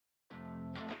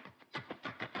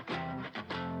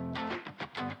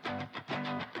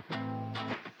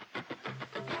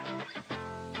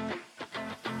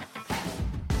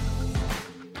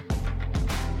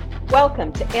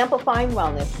Welcome to Amplifying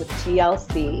Wellness with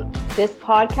TLC. This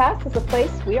podcast is a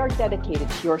place we are dedicated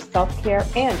to your self-care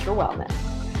and your wellness.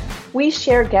 We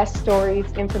share guest stories,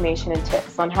 information, and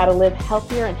tips on how to live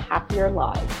healthier and happier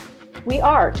lives. We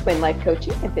are Twin Life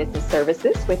Coaching and Business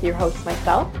Services with your host,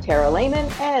 myself, Tara Lehman,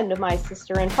 and my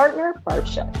sister and partner, Barb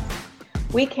Schutz.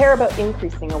 We care about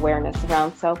increasing awareness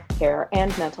around self-care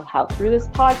and mental health through this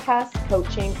podcast,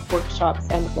 coaching, workshops,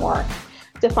 and more.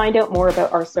 To find out more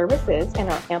about our services and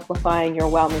our Amplifying Your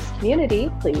Wellness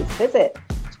community, please visit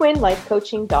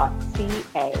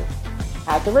twinlifecoaching.ca.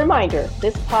 As a reminder,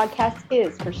 this podcast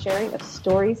is for sharing of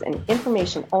stories and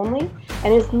information only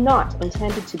and is not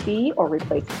intended to be or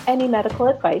replace any medical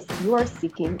advice you are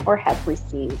seeking or have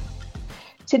received.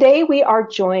 Today, we are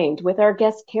joined with our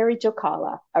guest, Kerri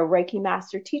Jokala, a Reiki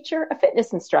Master Teacher, a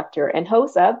fitness instructor, and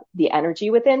host of the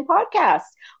Energy Within podcast.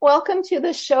 Welcome to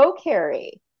the show,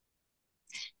 Kerri.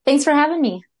 Thanks for having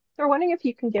me. So we're wondering if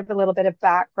you can give a little bit of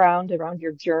background around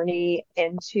your journey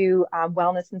into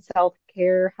wellness and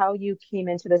self-care, how you came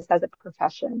into this as a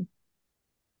profession.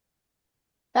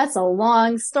 That's a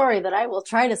long story that I will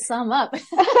try to sum up.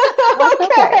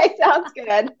 Okay, sounds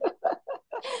good.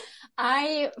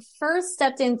 I first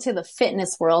stepped into the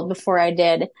fitness world before I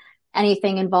did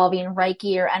anything involving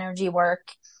Reiki or energy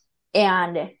work.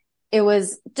 And it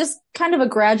was just kind of a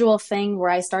gradual thing where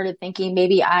I started thinking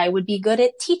maybe I would be good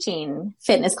at teaching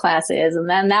fitness classes. And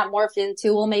then that morphed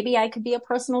into, well, maybe I could be a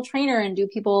personal trainer and do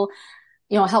people,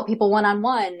 help people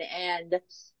one-on-one. And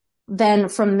then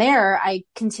from there, I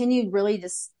continued really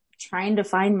just trying to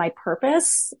find my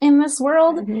purpose in this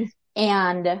world. Mm-hmm.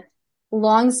 And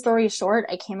long story short,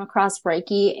 I came across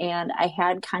Reiki and I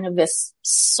had kind of this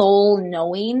soul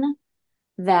knowing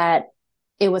that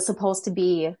it was supposed to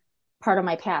be part of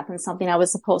my path and something I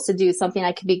was supposed to do, something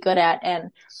I could be good at. And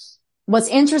what's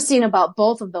interesting about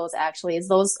both of those actually is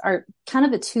those are kind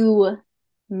of the two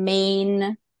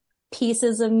main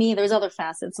pieces of me. There's other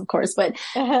facets, of course, but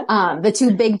the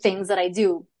two big things that I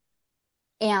do.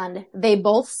 And they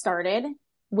both started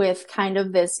with kind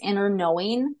of this inner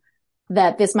knowing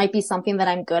that this might be something that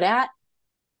I'm good at,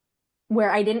 where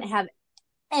I didn't have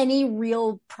any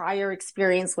real prior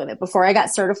experience with it. Before I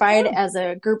got certified as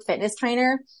a group fitness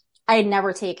trainer, I had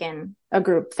never taken a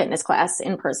group fitness class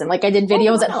in person. Like I did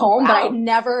videos at home, but I'd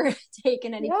never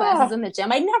taken any classes in the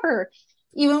gym. I never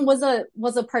even was a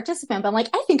participant, but I'm like,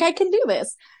 I think I can do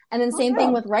this. And then same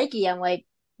thing with Reiki. I'm like,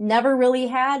 never really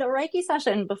had a Reiki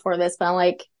session before this, but I'm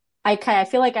like, I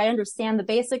feel like I understand the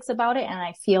basics about it and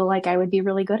I feel like I would be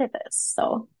really good at this.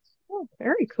 So. Oh,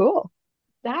 very cool.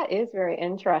 That is very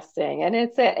interesting. And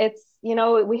it's,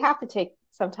 we have to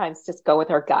sometimes just go with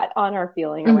our gut on our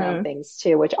feeling around things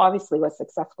too, which obviously was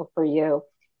successful for you.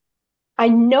 I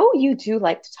know you do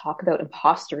like to talk about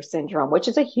imposter syndrome, which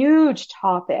is a huge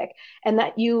topic, and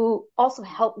that you also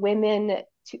help women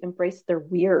to embrace their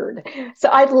weird. So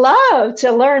I'd love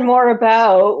to learn more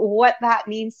about what that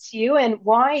means to you and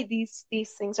why these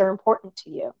things are important to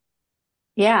you.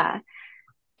 Yeah.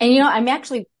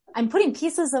 And I'm putting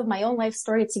pieces of my own life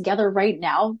story together right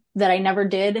now that I never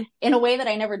did in a way that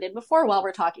I never did before while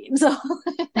we're talking. So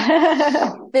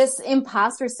this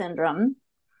imposter syndrome,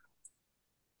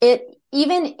 it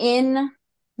even in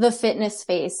the fitness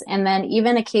space, and then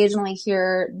even occasionally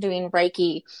here doing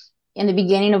Reiki, in the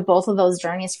beginning of both of those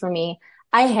journeys for me,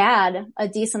 I had a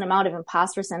decent amount of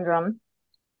imposter syndrome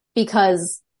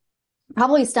because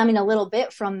probably stemming a little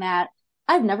bit from that,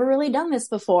 I've never really done this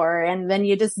before. And then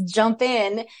you just jump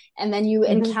in and then you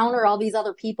encounter all these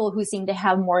other people who seem to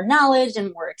have more knowledge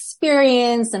and more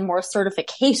experience and more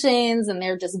certifications, and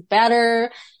they're just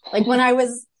better. Like when I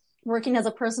was working as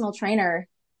a personal trainer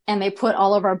and they put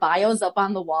all of our bios up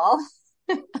on the wall,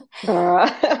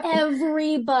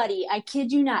 everybody, I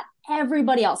kid you not,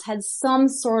 everybody else had some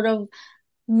sort of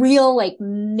real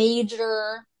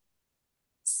major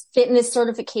fitness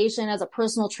certification as a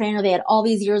personal trainer. They had all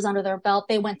these years under their belt.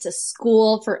 They went to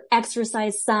school for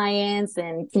exercise science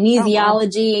and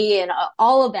kinesiology and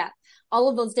all of that, all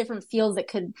of those different fields that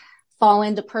could fall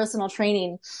into personal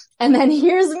training. And then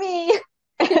here's me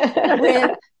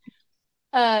with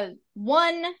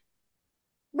one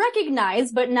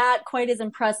recognized, but not quite as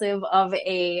impressive of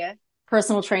a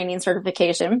personal training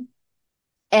certification.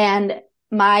 And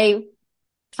my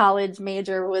college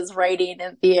major was writing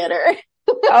and theater.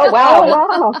 Oh,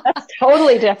 wow. That's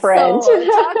totally different. So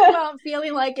talk about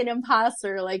feeling like an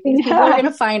imposter. Like these people are going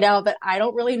to find out that I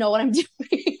don't really know what I'm doing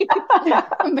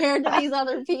compared to these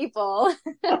other people.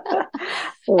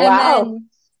 Wow. And then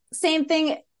same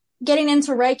thing, getting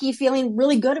into Reiki, feeling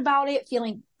really good about it,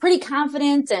 feeling pretty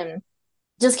confident and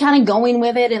just kind of going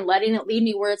with it and letting it lead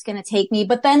me where it's going to take me.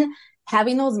 But then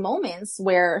having those moments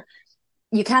where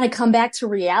you kind of come back to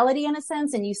reality in a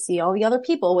sense, and you see all the other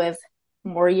people with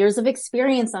more years of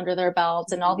experience under their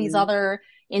belt and all these other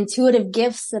intuitive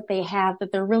gifts that they have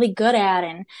that they're really good at.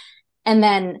 And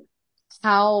then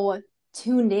how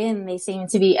tuned in they seem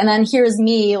to be. And then here's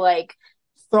me like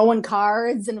throwing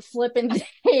cards and flipping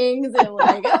things and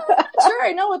like, oh, I'm not sure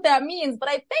I know what that means, but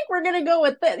I think we're going to go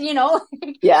with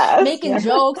it, making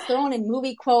jokes, throwing in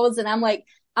movie quotes. And I'm like,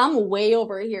 I'm way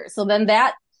over here. So then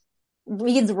that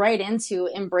leads right into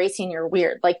embracing your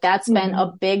weird. Like that's been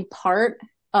a big part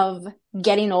of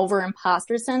getting over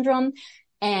imposter syndrome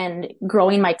and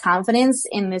growing my confidence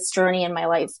in this journey in my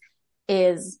life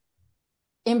is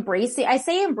embracing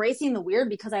the weird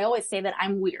because I always say that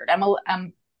I'm weird.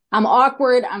 I'm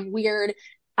awkward. I'm weird.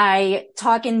 I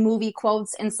talk in movie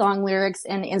quotes and song lyrics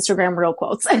and Instagram reel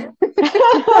quotes.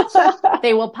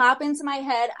 They will pop into my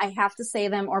head. I have to say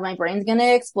them or my brain's going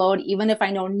to explode, even if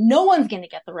I know no one's going to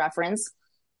get the reference.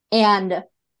 And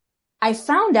I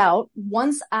found out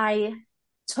once I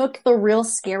took the real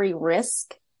scary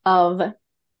risk of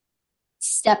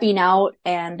stepping out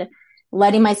and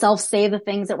letting myself say the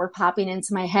things that were popping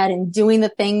into my head and doing the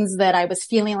things that I was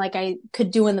feeling like I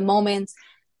could do in the moment,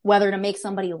 whether to make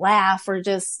somebody laugh or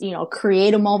just,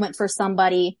 create a moment for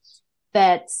somebody,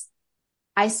 that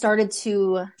I started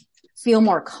to feel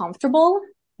more comfortable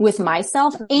with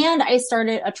myself and I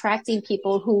started attracting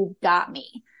people who got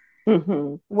me.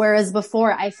 Whereas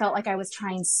before I felt like I was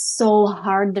trying so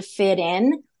hard to fit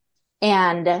in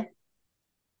and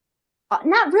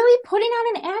not really putting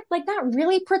on an act, like not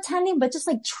really pretending, but just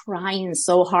like trying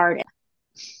so hard.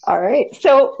 All right.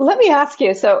 So let me ask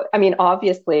you. So,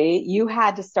 obviously you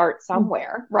had to start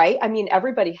somewhere, right?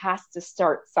 Everybody has to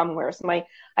start somewhere. So I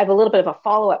have a little bit of a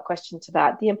follow-up question to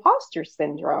that. The imposter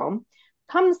syndrome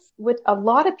comes with a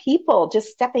lot of people just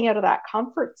stepping out of that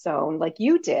comfort zone like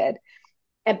you did.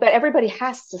 But everybody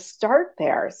has to start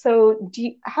there. So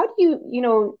how do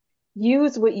you,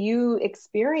 use what you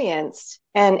experienced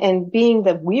and being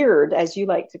the weird, as you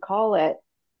like to call it,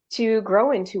 to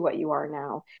grow into what you are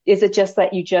now? Is it just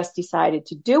that you just decided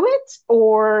to do it?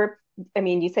 Or,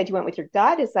 you said you went with your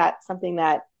gut. Is that something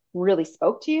that really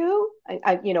spoke to you?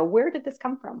 Where did this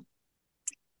come from?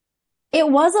 It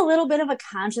was a little bit of a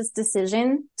conscious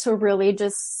decision to really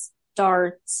just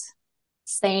start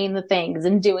saying the things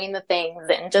and doing the things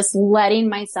and just letting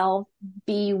myself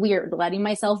be weird, letting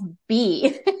myself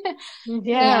be.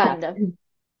 Yeah. And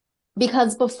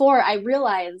because before I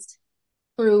realized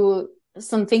through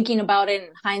some thinking about it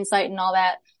and hindsight and all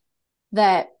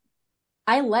that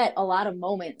I let a lot of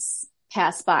moments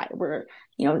pass by where,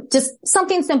 just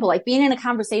something simple like being in a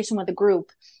conversation with a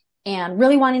group and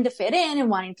really wanting to fit in and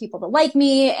wanting people to like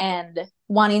me and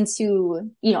wanting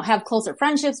to, have closer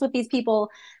friendships with these people,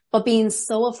 but being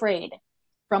so afraid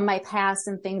from my past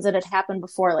and things that had happened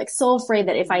before, like so afraid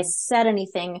that if I said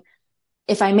anything,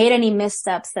 if I made any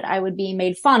missteps, that I would be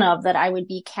made fun of, that I would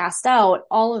be cast out,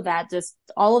 all of that, just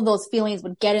all of those feelings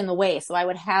would get in the way. So I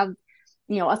would have,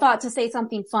 a thought to say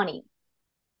something funny.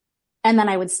 And then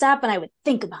I would stop and I would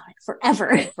think about it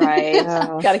forever. Right.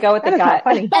 Got to go with the gut.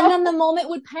 And then the moment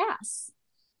would pass.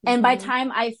 And by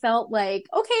time I felt like,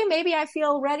 okay, maybe I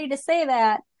feel ready to say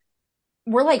that,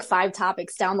 we're like 5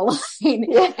 topics down the line.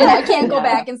 And I can't go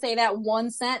back and say that one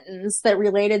sentence that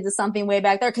related to something way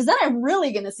back there, because then I'm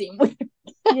really going to seem weird.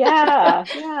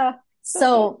 Yeah.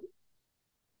 So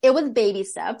it was baby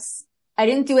steps. I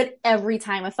didn't do it every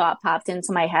time a thought popped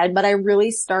into my head, but I really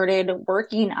started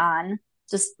working on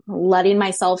just letting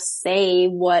myself say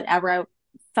whatever I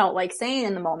felt like saying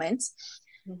in the moment.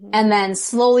 And then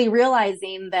slowly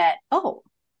realizing that, oh,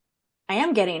 I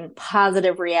am getting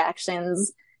positive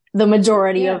reactions the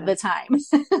majority of the time.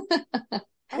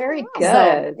 Very good.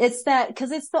 So it's that,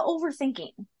 because it's the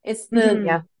overthinking. It's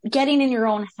the getting in your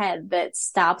own head that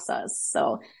stops us.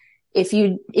 So if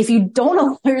you don't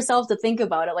allow yourself to think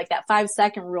about it, like that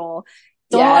 5-second rule,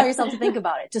 don't allow yourself to think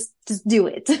about it. Just do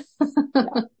it.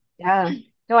 Yeah.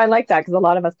 No, I like that, because a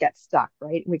lot of us get stuck,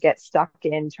 right? We get stuck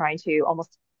in trying to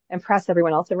almost impress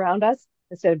everyone else around us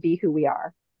instead of be who we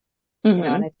are.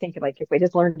 And I think like if we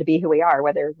just learn to be who we are,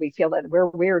 whether we feel that we're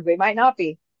weird, we might not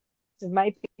be. It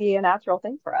might be a natural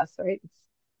thing for us, right?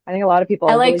 I think a lot of people.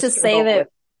 I like to say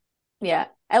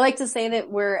that. I like to say that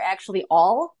we're actually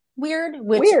all weird,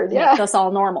 which makes us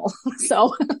all normal.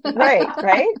 So right.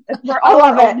 We're all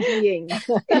our own beings.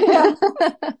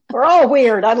 We're all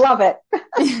weird. I love it.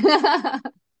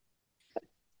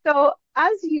 So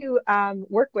as you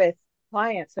work with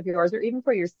clients of yours, or even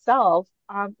for yourself,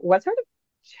 what sort of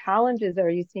challenges are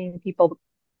you seeing people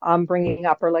bringing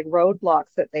up, or like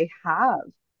roadblocks that they have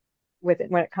with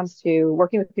it when it comes to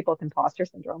working with people with imposter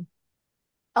syndrome?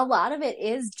 a lot of it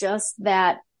is just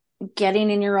that getting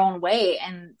in your own way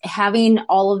and having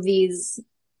all of these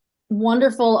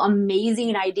wonderful,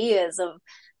 amazing ideas of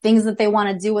things that they want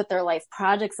to do with their life,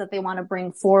 projects that they want to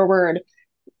bring forward,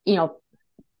 you know,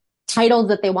 titles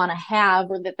that they want to have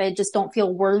or that they just don't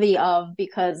feel worthy of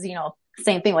because, you know,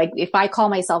 same thing. Like if I call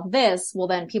myself this, well,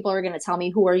 then people are going to tell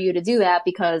me, who are you to do that?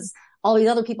 Because all these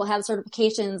other people have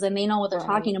certifications and they know what they're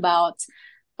talking about.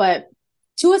 But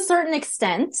to a certain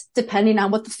extent, depending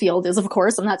on what the field is, of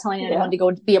course, I'm not telling anyone to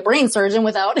go be a brain surgeon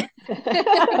without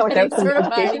getting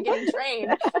certified and getting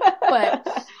trained.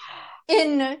 But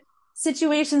in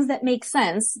situations that make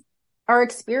sense, our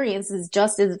experience is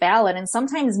just as valid and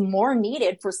sometimes more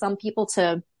needed for some people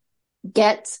to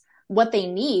get what they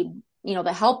need, you know,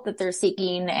 the help that they're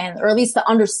seeking and, or at least the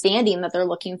understanding that they're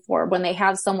looking for when they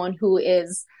have someone who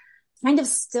is kind of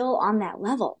still on that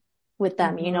level with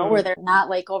them, you know, where they're not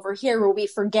like over here where we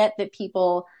forget that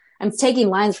people, I'm taking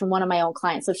lines from one of my own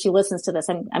clients. So if she listens to this,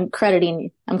 I'm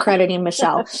crediting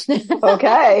Michelle.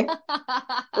 Okay.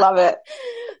 Love it.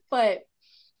 But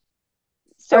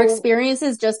so our experience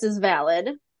is just as valid.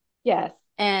 Yes.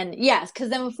 And yes, because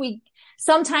then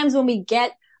sometimes when we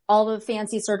get all the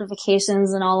fancy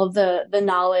certifications and all of the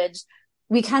knowledge,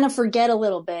 we kind of forget a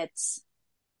little bit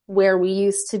where we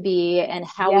used to be and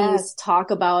how we used to talk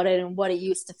about it and what it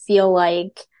used to feel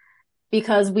like,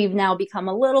 because we've now become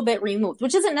a little bit removed,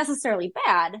 which isn't necessarily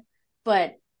bad,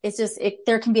 but it's just,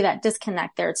 there can be that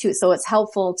disconnect there too. So it's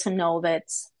helpful to know that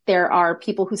there are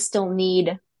people who still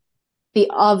need the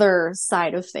other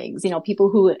side of things, you know, people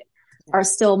who are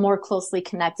still more closely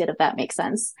connected, if that makes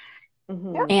sense.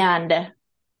 Mm-hmm. And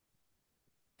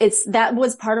that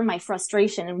was part of my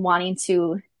frustration in wanting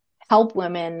to help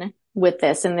women with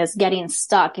this and this getting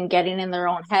stuck and getting in their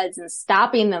own heads and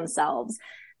stopping themselves.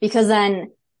 Because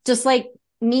then, just like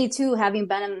me too, having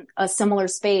been in a similar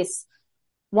space,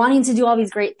 wanting to do all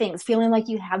these great things, feeling like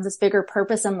you have this bigger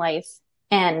purpose in life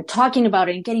and talking about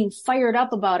it and getting fired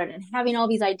up about it and having all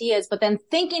these ideas, but then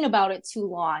thinking about it too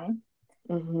long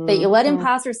that you let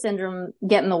imposter syndrome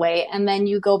get in the way. And then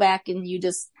you go back and you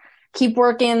just keep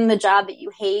working the job that you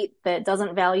hate, that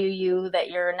doesn't value you, that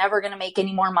you're never going to make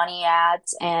any more money at,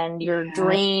 and you're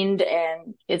drained.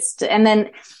 And and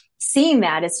then seeing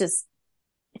that, it's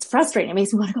frustrating. It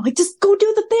makes me want to go like, just go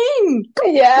do the thing.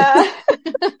 Yeah.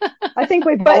 I think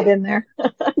we've all been there.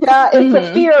 Yeah. It's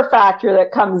the fear factor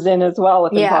that comes in as well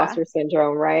with imposter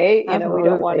syndrome, right? Absolutely. You know, we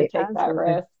don't want to take that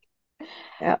risk.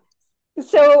 Yeah.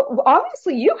 So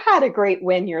obviously you had a great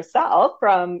win yourself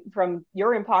from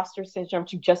your imposter syndrome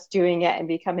to just doing it and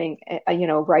becoming,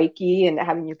 Reiki and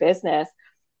having your business.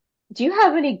 Do you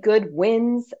have any good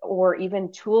wins or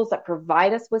even tools that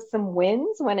provide us with some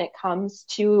wins when it comes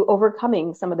to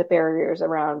overcoming some of the barriers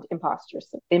around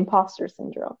imposter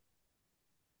syndrome?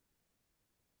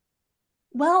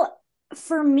 Well,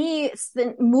 for me, it's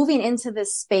moving into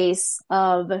this space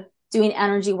of doing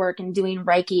energy work and doing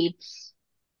Reiki,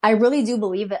 I really do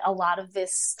believe that a lot of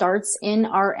this starts in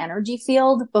our energy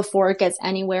field before it gets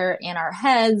anywhere in our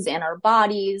heads and our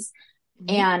bodies.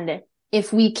 Mm-hmm. And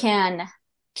if we can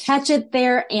catch it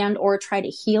there and or try to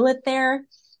heal it there,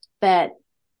 that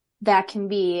can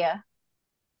be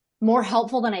more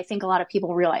helpful than I think a lot of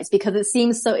people realize, because it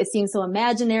seems so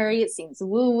imaginary, it seems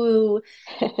woo-woo,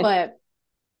 but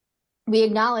we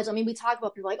acknowledge, we talk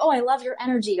about people like, oh, I love your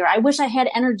energy, or I wish I had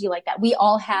energy like that. We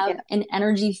all have an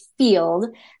energy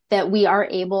field that we are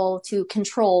able to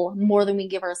control more than we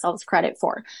give ourselves credit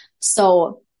for.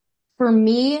 So for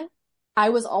me,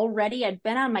 I'd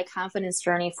been on my confidence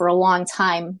journey for a long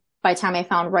time by the time I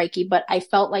found Reiki, but I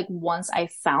felt like once I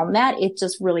found that, it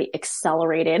just really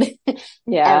accelerated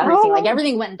everything. Like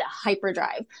everything went into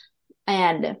hyperdrive.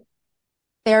 And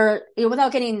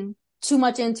without getting too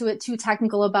much into it, too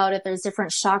technical about it, there's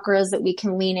different chakras that we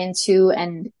can lean into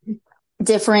and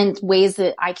different ways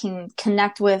that I can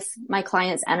connect with my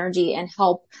client's energy and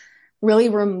help really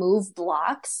remove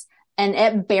blocks. And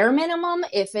at bare minimum,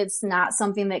 if it's not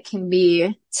something that can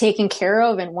be taken care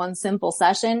of in one simple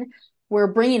session,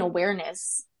 we're bringing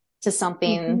awareness to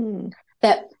something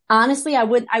that honestly, I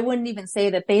wouldn't even say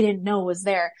that they didn't know was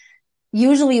there.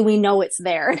 Usually we know it's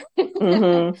there.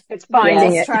 It's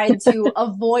finding it. Tried to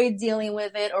avoid dealing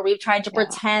with it, or we've tried to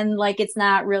pretend like it's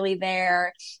not really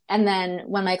there. And then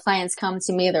when my clients come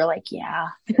to me, they're like, yeah.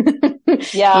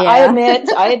 I admit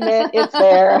it's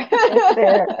there. It's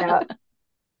there. Yeah.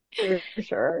 For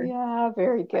sure. Yeah.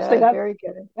 Very good. Very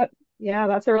good.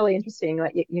 That's a really interesting,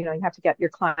 like, you have to get your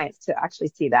clients to actually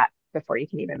see that before you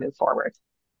can even move forward.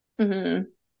 Mm-hmm.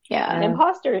 Yeah. And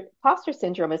imposter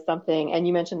syndrome is something, and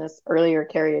you mentioned this earlier,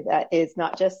 Kerri, that is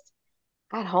not just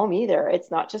at home either.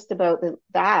 It's not just about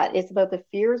that. It's about the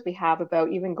fears we have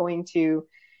about even going to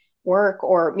work,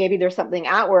 or maybe there's something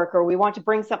at work, or we want to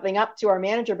bring something up to our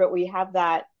manager, but we have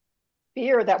that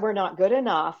fear that we're not good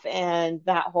enough. And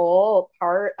that whole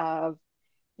part of,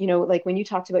 like when you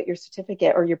talked about your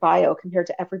certificate or your bio compared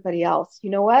to everybody else, you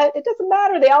know what? It doesn't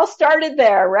matter. They all started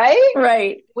there, right?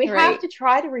 Right. We have to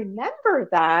try to remember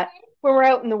that when we're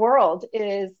out in the world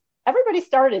is everybody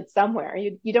started somewhere.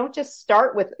 You don't just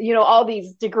start with, all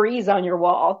these degrees on your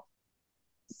wall.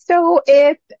 So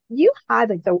if you had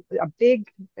like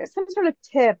some sort of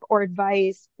tip or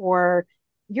advice for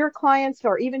your clients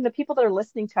or even the people that are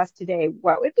listening to us today,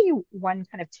 what would be one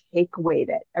kind of takeaway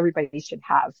that everybody should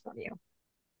have from you?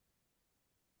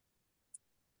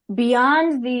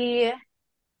 Beyond the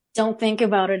don't think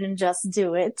about it and just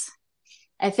do it,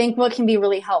 I think what can be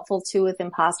really helpful too with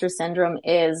imposter syndrome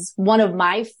is one of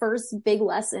my first big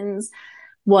lessons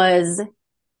was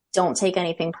don't take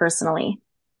anything personally.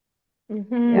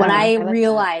 Mm-hmm. When I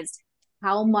realized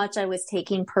how much I was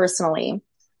taking personally,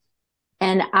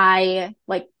 and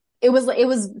it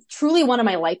was truly one of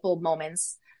my light bulb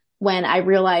moments when I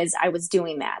realized I was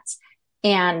doing that,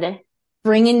 and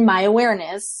bringing my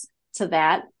awareness to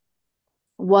that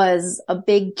was a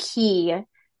big key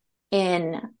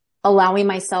in allowing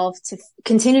myself to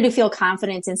continue to feel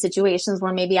confident in situations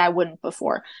where maybe I wouldn't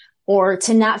before, or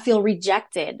to not feel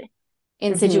rejected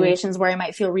in situations where I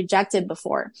might feel rejected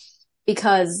before.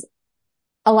 Because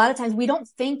a lot of times we don't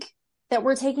think that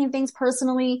we're taking things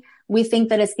personally. We think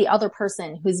that it's the other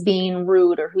person who's being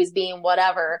rude or who's being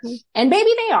whatever. And maybe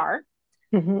they are.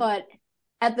 But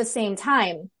at the same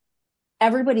time,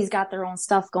 everybody's got their own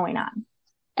stuff going on.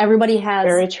 Everybody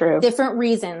has different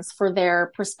reasons for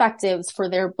their perspectives, for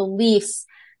their beliefs.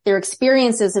 Their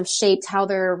experiences have shaped how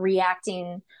they're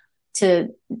reacting to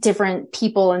different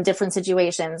people in different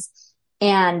situations.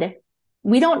 And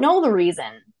we don't know the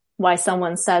reason why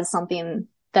someone says something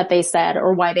that they said,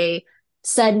 or why they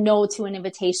said no to an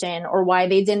invitation, or why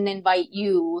they didn't invite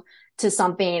you to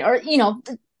something, or,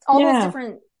 all those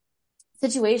different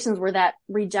situations where that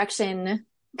rejection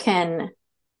can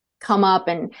come up,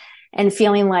 and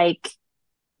feeling like,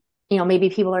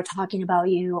 maybe people are talking about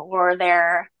you, or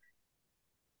they're,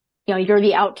 you're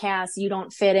the outcast, you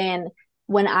don't fit in.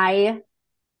 When I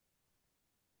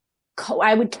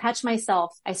would catch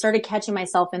myself, I started catching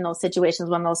myself in those situations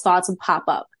when those thoughts would pop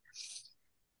up.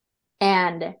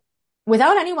 And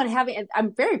without anyone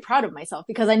I'm very proud of myself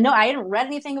because I know I hadn't read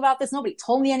anything about this. Nobody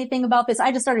told me anything about this.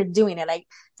 I just started doing it.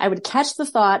 I would catch the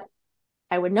thought,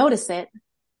 I would notice it,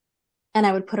 and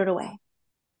I would put it away.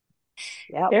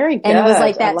 Yeah, very good. And it was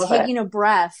like that taking a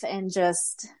breath and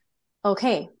just,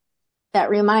 okay, that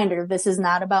reminder, this is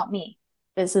not about me.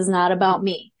 This is not about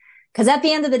me. Because at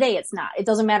the end of the day, it's not. It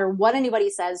doesn't matter what anybody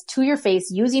says to your face,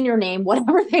 using your name,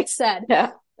 whatever they said.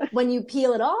 Yeah. When you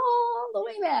peel it all the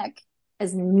way back, it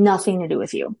has nothing to do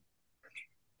with you.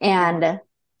 And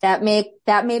that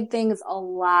made things a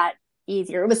lot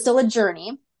easier. It was still a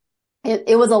journey.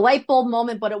 It was a light bulb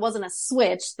moment, but it wasn't a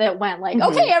switch that went like,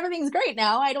 okay, everything's great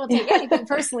now. I don't take anything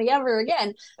personally ever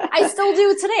again. I still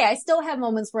do today. I still have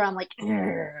moments where I'm like,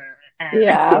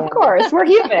 yeah, of course. We're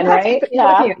human, right?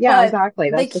 Yeah, exactly.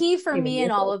 The key for me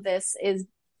in all of this is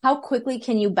how quickly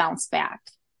can you bounce back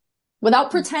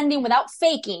without pretending, without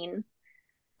faking?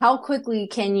 How quickly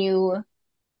can you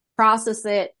process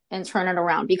it and turn it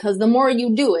around? Because the more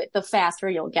you do it, the faster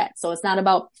you'll get. So it's not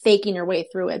about faking your way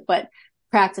through it, but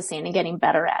practicing and getting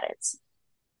better at it.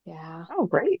 Yeah. Oh,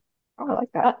 great. Oh, I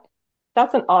like that.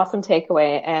 That's an awesome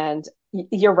takeaway. And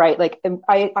you're right. Like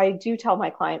I do tell my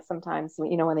clients sometimes,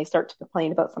 when they start to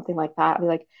complain about something like that, I'll be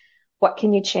like, what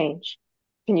can you change?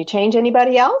 Can you change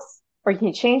anybody else, or can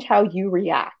you change how you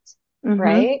react?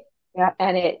 Right. Yeah.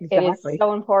 And it is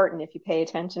so important if you pay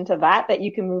attention to that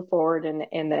you can move forward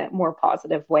in the more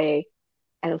positive way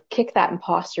and kick that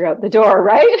imposter out the door.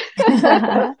 Right.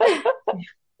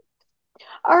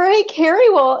 All right,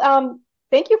 Kerri. Well,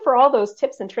 thank you for all those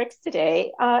tips and tricks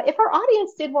today. If our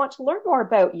audience did want to learn more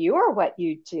about you or what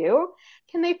you do,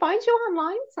 can they find you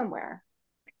online somewhere?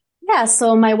 Yeah,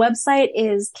 so my website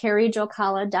is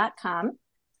kerrijokala.com.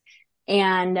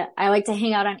 And I like to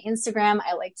hang out on Instagram.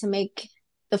 I like to make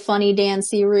the funny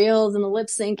dancy reels and the lip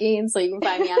syncing. So you can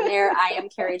find me on there. I am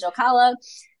Kerri Jokala.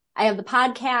 I have the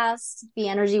podcast, The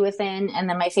Energy Within, and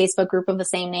then my Facebook group of the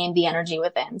same name, The Energy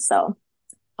Within. So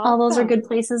all those are good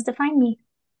places to find me.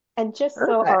 And just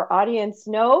so our audience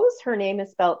knows, her name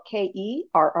is spelled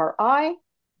Kerrijokala.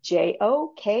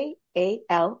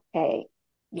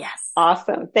 Yes.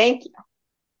 Awesome. Thank you.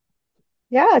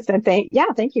 Yes. And thank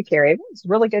you, Kerri. It was a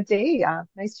really good day.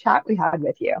 Nice chat we had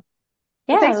with you.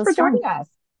 Yeah. Thanks for joining us.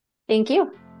 Thank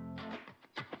you.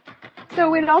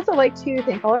 So we'd also like to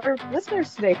thank all our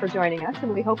listeners today for joining us,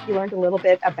 and we hope you learned a little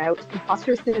bit about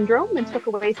imposter syndrome and took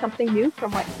away something new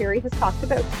from what Kerri has talked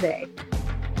about today.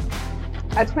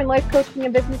 At Twin Life Coaching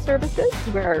and Business Services,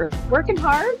 we're working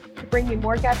hard to bring you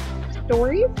more guest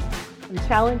stories, some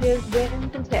challenges,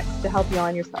 wins, and tips to help you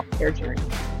on your self-care journey.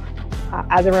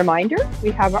 As a reminder,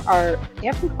 we have our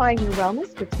Amplifying Your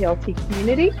Wellness with TLC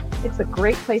community. It's a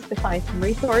great place to find some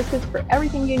resources for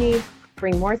everything you need to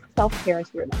bring more self-care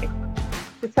into your life.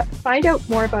 To find out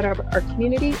more about our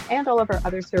community and all of our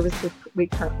other services we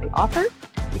currently offer,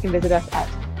 you can visit us at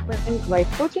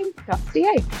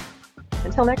twinlifecoaching.ca.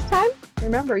 Until next time,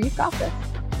 remember, you've got this.